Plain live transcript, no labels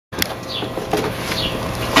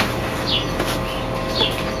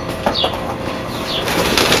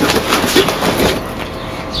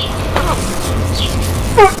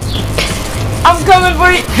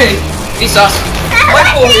Alright. Hey, Vsauce.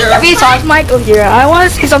 Michael here. Vsauce, Michael here. I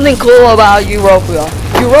want to say something cool about Europa.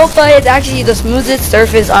 Europa is actually the smoothest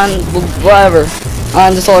surface on whatever,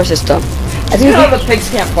 on the solar system. I think the pigs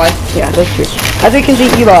can't fly. Yeah, that's true. As we can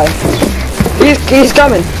see, Eli. He's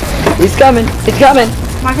coming. He's coming. He's coming.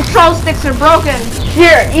 My control sticks are broken.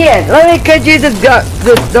 Here, Ian, let me cut you this dart.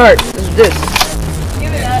 This.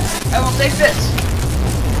 Give me that. I will take this.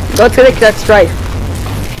 Let's take that stripe.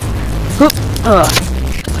 Hoop.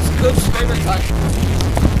 Oops, favorite time.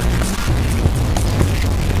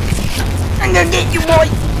 I'm gonna get you, boy.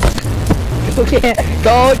 Okay,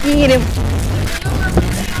 go eat him.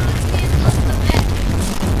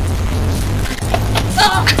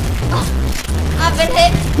 I've been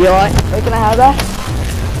hit. Eli, wait, can I have that?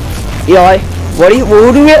 Eli, what do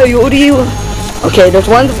you? Okay, there's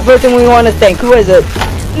one person we want to thank. Who is it?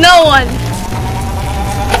 No one.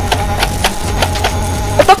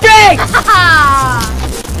 It's a pig!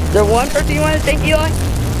 Is there one person you want to thank, Eli?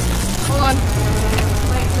 Hold on.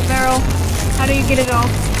 Wait, the barrel. How do you get it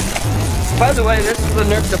off? By the way, this is the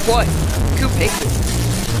Nerf deploy. Coop hates it.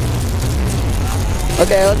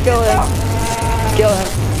 Okay, let's kill him. Let's kill him.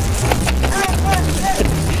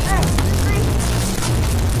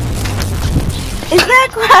 Is that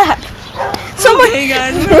crap? Someone, Hey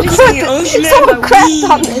guys, we're just seeing ocean. someone crapped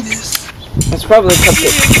on this. That's probably a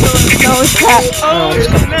cupcake. No, it's crap.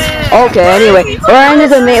 Okay, anyway,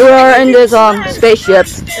 we're in this spaceship,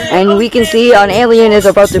 and we can see an alien is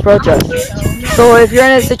about to approach us. So if you're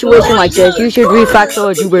in a situation like this, you should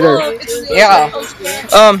refactor Jupiter. Yeah.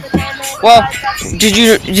 Well,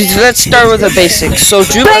 let's start with the basics. So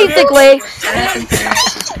Jupiter. Basically.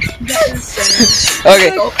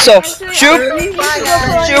 Okay, so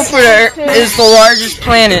Jupiter is the largest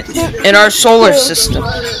planet in our solar system.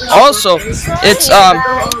 Also, it's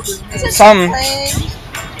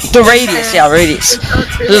the radius. Yeah, radius.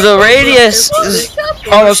 The radius is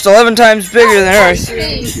almost 11 times bigger than Earth,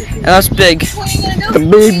 and that's big. The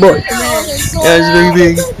big boy. Yeah, it's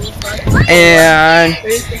big. And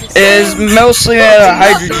is mostly made out of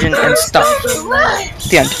hydrogen and stuff.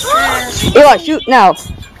 The end. Eli, shoot now.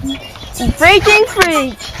 Freaking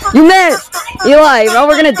freak. You missed. Eli, now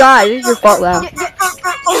we're gonna die. This is your fault now.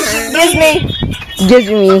 Gives me. Gives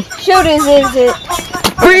me. Shoot is it.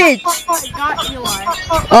 Preach.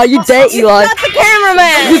 Oh, you dead, Eli. That's the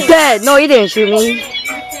cameraman. You dead. No, you didn't shoot me.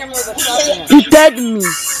 You dead to me.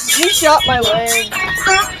 You shot my leg.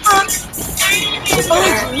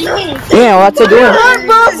 Yeah, what's it doing? I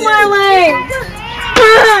broke my leg.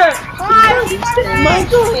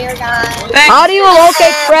 Michael here, guys. How do you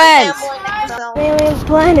locate friends? Alien's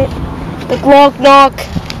planet. Like knock knock.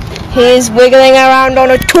 He's wiggling around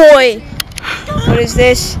on a toy. What is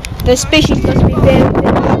this? The species must be very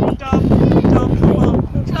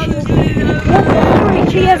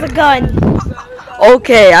She has a gun.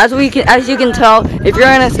 Okay, as you can tell, if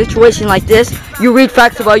you're in a situation like this, you read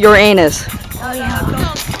facts about Uranus. Oh yeah.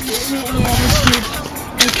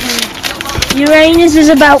 Uranus is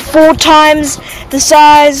about 4 times the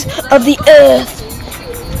size of the Earth.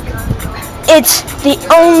 It's the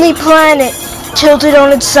only planet tilted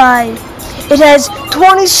on its side. It has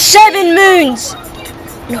 27 moons.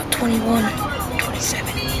 Not 21, 27.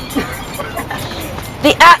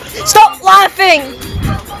 Stop laughing!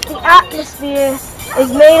 The atmosphere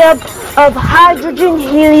is made up of hydrogen,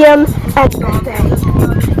 helium, and methane.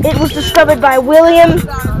 It was discovered by William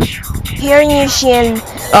Hernian.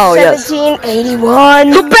 Oh, yes.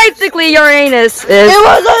 1781. So basically, Uranus is... It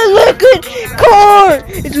was a liquid core!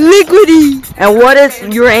 It's liquidy! And what is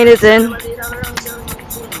Uranus in?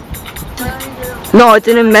 No, it's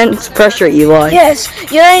an immense pressure, Eli. Yes,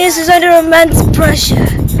 Uranus is under immense pressure.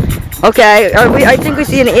 Okay, I think we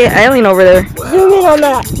see an alien over there. Zoom in on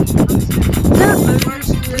that.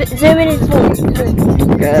 Zoom in its full.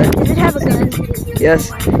 Good. Does it have a gun?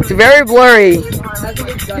 Yes. It's very blurry.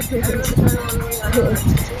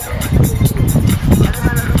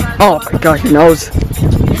 Oh my gosh, your nose.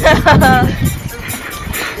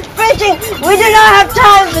 Freaking, we do not have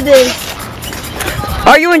time for this.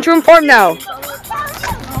 Are you in true form now?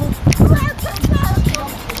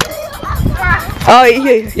 Oh,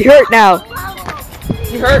 you hurt now.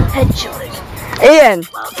 You hurt. Headshot. Ian,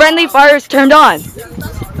 friendly fire is turned on.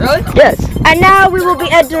 Really? Yes. And now we will be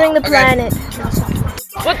entering the planet.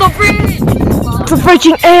 What the freak? It's a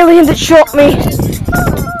freaking alien that shot me.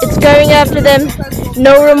 It's going after them.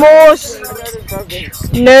 No remorse.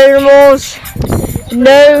 No remorse.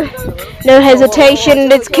 No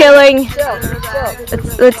hesitation. It's killing.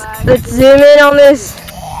 Let's zoom in on this.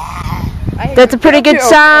 That's a pretty good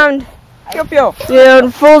sound. Pew pew. Yeah,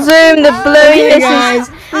 full zoom. The blowiness is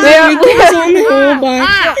I've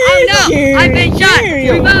been shot.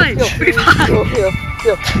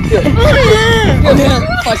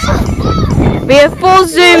 We have full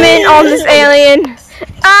zoom in on this alien.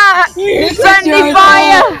 Friendly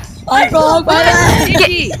fire! I broke my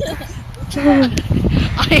leg.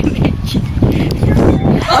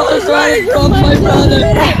 I was trying to broke my brother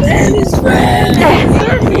and his friend.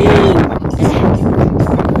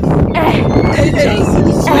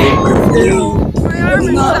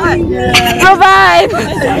 Revive!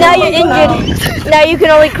 Now you're injured. Now you can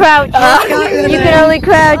only crouch. You can only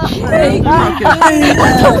crouch.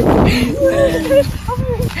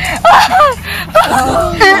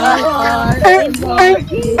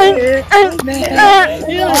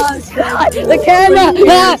 The camera!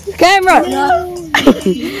 Yeah, camera!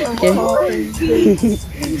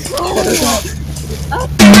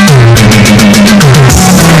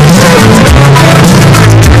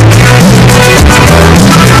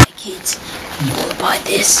 Kids, you want to buy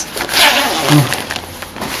this?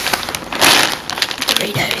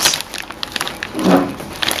 Doritos.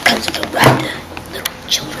 It comes with a raptor, little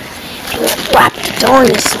children. You want raptor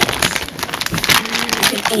dinosaurs?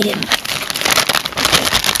 You can eat him.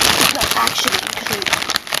 It's not actually included.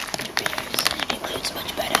 Doritos. It includes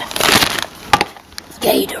much better.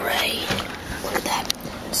 Gatorade. Look at that.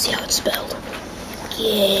 See how it's spelled?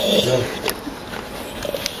 Gatorade.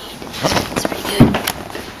 It's pretty good.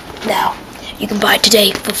 Now, you can buy it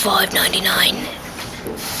today for $5.99.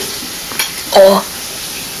 Or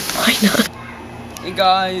why not? Hey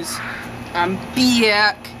guys, I'm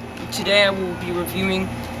Biak. Today I will be reviewing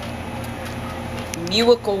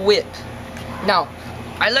Miracle Whip. Now,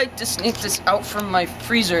 I like to sneak this out from my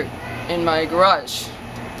freezer in my garage.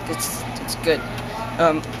 It's good.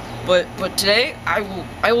 But today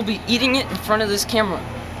I will be eating it in front of this camera.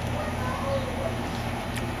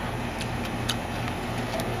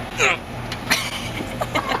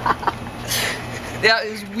 That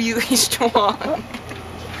is really strong.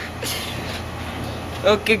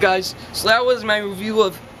 Okay guys, so that was my review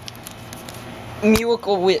of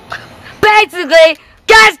Miracle Whip. Basically,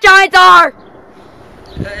 gas giants are!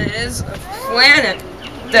 It is a planet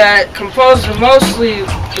that composed mostly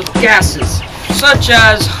of gases, such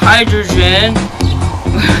as hydrogen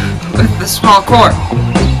with a small core.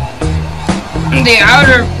 The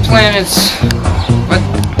outer planets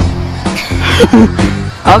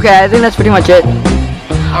Okay, I think that's pretty much it.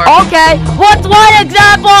 Okay, what's one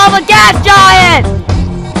example of a gas giant?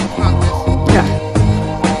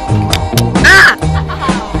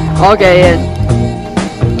 Ah! Okay, yes.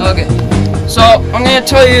 Okay, so I'm gonna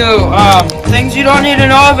tell you things you don't need to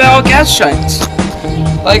know about gas giants.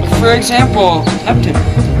 Like, for example, Neptune.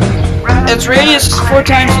 Its radius is 4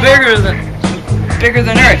 times bigger than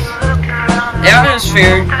Earth. The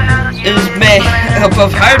atmosphere is made up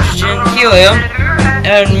of hydrogen, helium,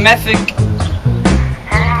 and methane.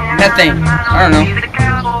 I don't know.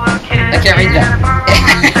 I can't read that.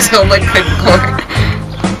 It's a liquid core.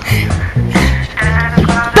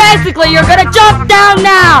 Basically, you're gonna jump down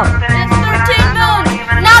now! That's 13 moons,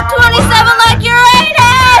 not 27 like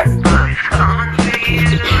Uranus!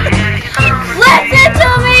 Listen to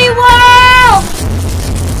me, world!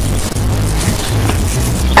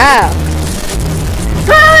 Ow!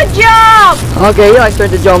 Good job! Okay, you like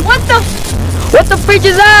started to jump. What the freak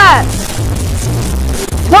is that?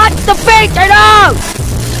 What the freak? I know!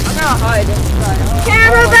 I'm gonna hide it.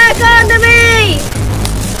 Camera back onto me!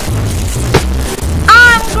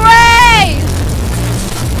 I'm great!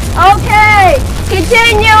 Okay,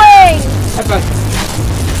 continuing! High five.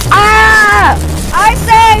 Ah! I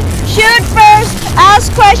say shoot first,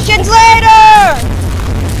 ask questions later!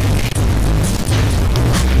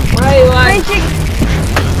 What are you like?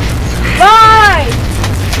 Bye!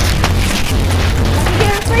 Let me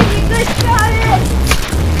get a freaking good shot in!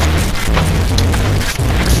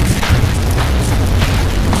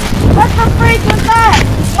 What the freak was that?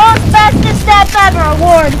 Most fastest step ever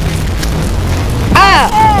award! Ah!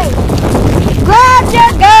 Hey! Grab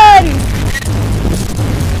your gun!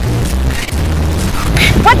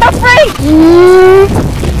 What the freak?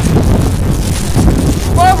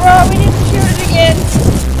 Well, bro, we need to shoot it again.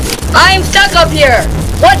 I'm stuck up here!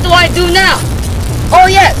 What do I do now? Oh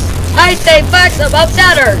yes! I say facts about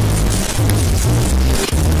Saturn!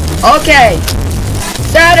 Okay.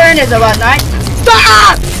 Saturn is about 9...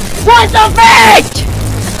 Stop! What the freak?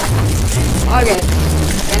 Okay.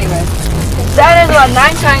 Anyway. Saturn is about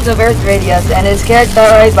 9 times of Earth's radius and is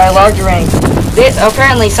characterized by large rings. This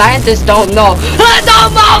apparently scientists don't know.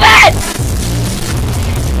 Don't move it!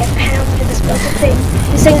 Get down to this broken thing.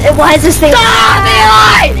 This thing, why is this thing? Stop,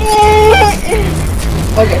 Eli!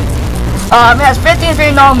 Okay. It has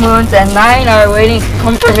 15 no moons and 9 are waiting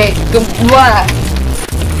confirmation. What?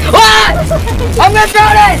 What? I'm gonna throw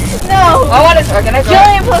this! No. I want to throw. Can I throw it?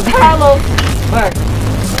 Julian plus Carlos. Where?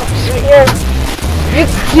 Here.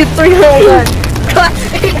 You 3 holes in.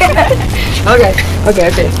 Okay.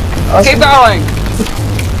 Keep going.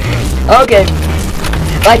 Okay.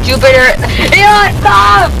 Like Jupiter. Elon,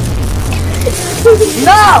 stop!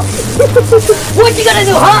 No! What you gonna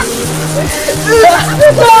do, huh?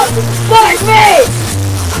 Stop! Fuck me!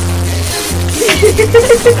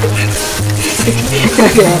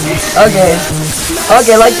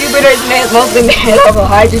 Okay, like Jupiter is mostly made up of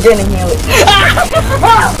hydrogen and helium.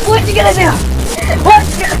 What you gonna do? What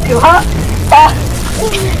you gonna do, huh?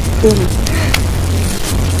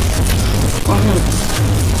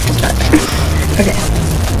 Okay.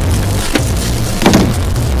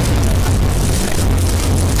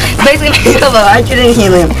 Basically made up of hydrogen and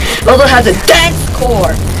helium. It also has a dense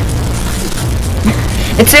core.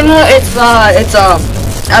 It's similar. Its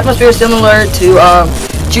atmosphere is similar to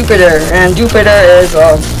Jupiter, and Jupiter is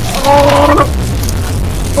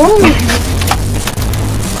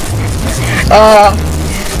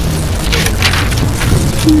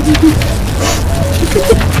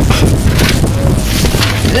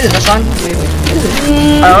This is the sun.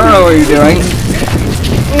 I don't know what you're doing.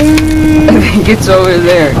 I think it's over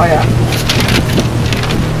there. Oh yeah.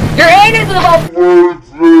 Your anus is about.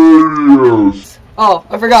 Oh,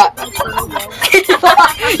 I forgot.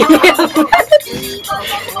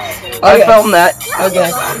 I filmed that.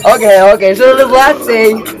 Okay. So the last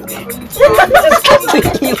thing.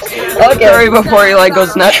 Okay. Sorry before he like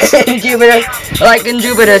goes nuts. Jupiter, like in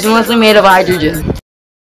Jupiter, it's mostly made of hydrogen.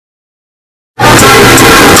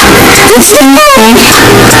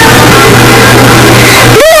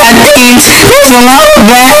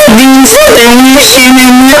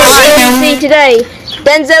 See today,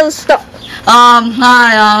 Denzel stop.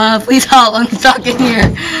 Hi, please help, I'm stuck in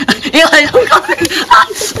here. Eli, don't come here.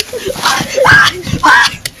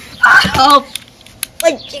 Help.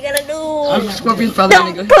 What you gonna do? Scorpion's probably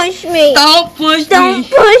gonna Don't go. push me. Don't push Don't me.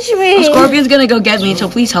 push me. Scorpion's gonna go get me, so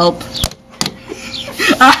please help.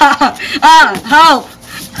 Help.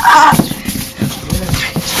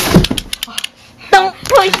 Don't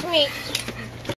push me.